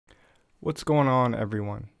What's going on,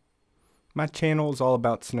 everyone? My channel is all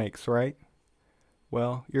about snakes, right?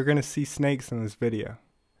 Well, you're gonna see snakes in this video.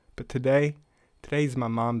 But today's my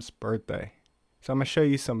mom's birthday. So I'm gonna show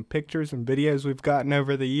you some pictures and videos we've gotten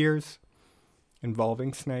over the years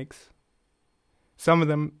involving snakes. Some of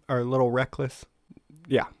them are a little reckless.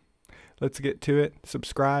 Yeah, let's get to it.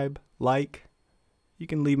 Subscribe, like. You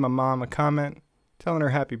can leave my mom a comment telling her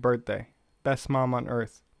happy birthday. Best mom on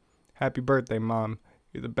earth. Happy birthday, Mom.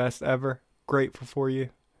 You're the best ever. Grateful for you.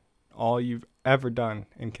 All you've ever done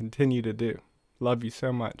and continue to do. Love you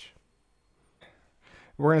so much.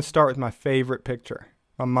 We're going to start with my favorite picture.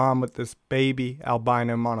 My mom with this baby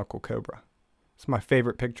albino monocle cobra. It's my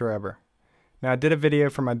favorite picture ever. Now, I did a video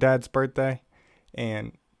for my dad's birthday,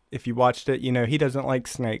 and if you watched it, you know he doesn't like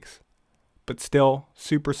snakes, but still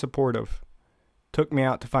super supportive. Took me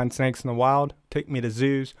out to find snakes in the wild, take me to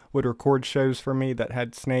zoos, would record shows for me that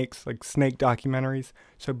had snakes, like snake documentaries.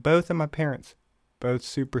 So both of my parents, both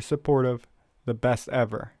super supportive, the best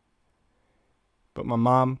ever. But my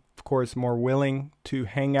mom, of course, more willing to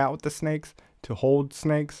hang out with the snakes, to hold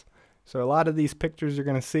snakes. So a lot of these pictures you're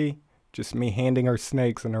going to see, just me handing her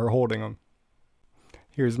snakes and her holding them.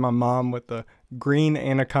 Here's my mom with the green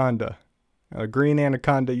anaconda. Now, the green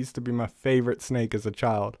anaconda used to be my favorite snake as a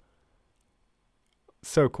child.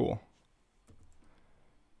 So cool.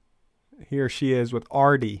 Here she is with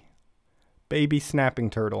Artie, baby snapping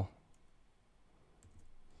turtle.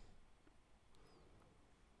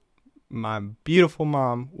 My beautiful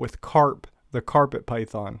mom with Carp, the carpet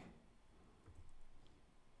python.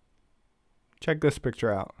 Check this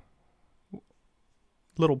picture out.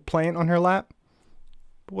 Little plant on her lap.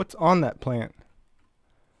 But what's on that plant?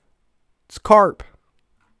 It's carp.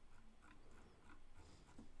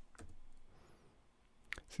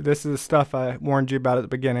 See, this is the stuff I warned you about at the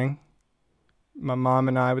beginning. My mom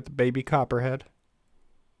and I with the baby copperhead.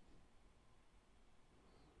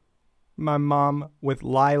 My mom with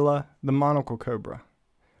Lila, the monocle cobra.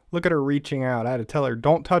 Look at her reaching out. I had to tell her,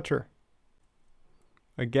 don't touch her.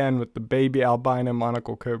 Again with the baby albino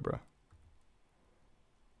monocle cobra.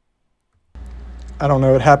 I don't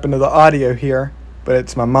know what happened to the audio here, but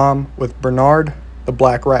it's my mom with Bernard, the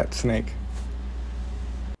black rat snake.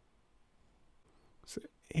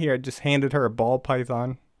 Here, I just handed her a ball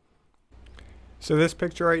python. So this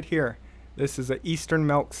picture right here, this is an eastern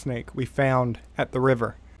milk snake we found at the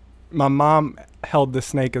river. My mom held the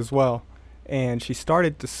snake as well, and she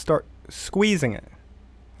started squeezing it.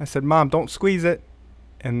 I said, Mom, don't squeeze it.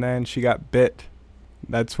 And then she got bit.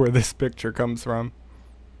 That's where this picture comes from.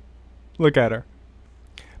 Look at her.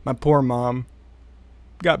 My poor mom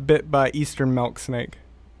got bit by eastern milk snake.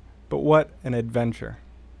 But what an adventure.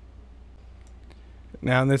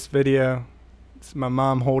 Now in this video, it's my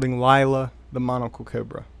mom holding Lila, the monocle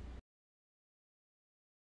cobra.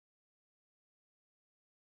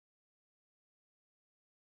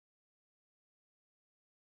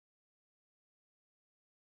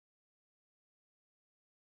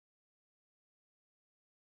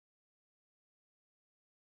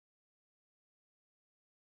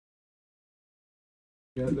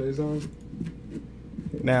 Got those on?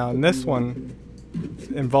 Now in this one,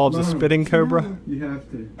 involves a spitting cobra. You have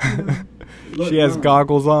to. She has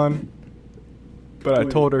goggles on, but I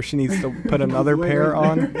told her she needs to put another pair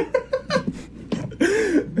on.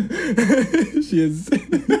 She has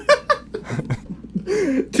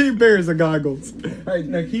 2 pairs of goggles. Alright,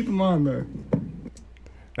 now keep them on though.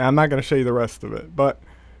 Now I'm not going to show you the rest of it, but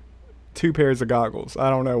 2 pairs of goggles. I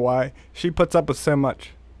don't know why. She puts up with so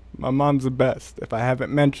much. My mom's the best, if I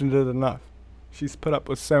haven't mentioned it enough. She's put up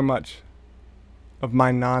with so much of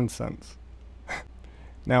my nonsense.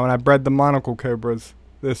 Now when I bred the monocle cobras,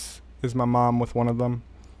 this is my mom with one of them.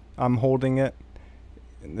 I'm holding it.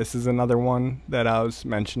 And this is another one that I was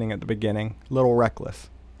mentioning at the beginning. Little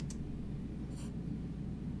reckless.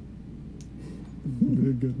 A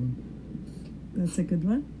good one. That's a good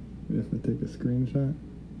one. We have to take a screenshot.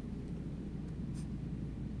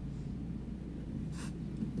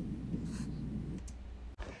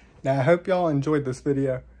 Now I hope y'all enjoyed this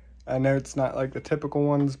video. I know it's not like the typical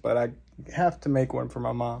ones, but I have to make one for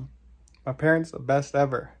my mom. My parents, the best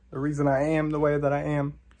ever. The reason I am the way that I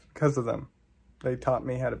am is because of them. They taught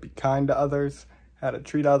me how to be kind to others, how to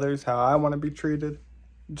treat others, how I want to be treated.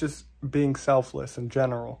 Just being selfless in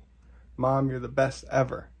general. Mom, you're the best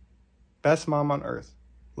ever. Best mom on earth.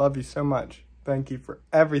 Love you so much. Thank you for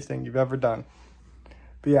everything you've ever done.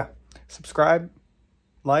 But yeah, subscribe,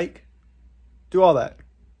 like, do all that.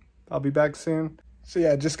 I'll be back soon. So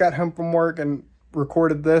yeah, just got home from work and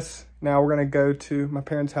recorded this. Now we're going to go to my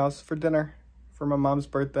parents' house for dinner for my mom's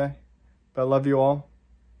birthday. But I love you all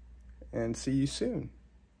and see you soon.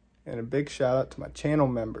 And a big shout out to my channel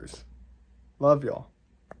members. Love y'all.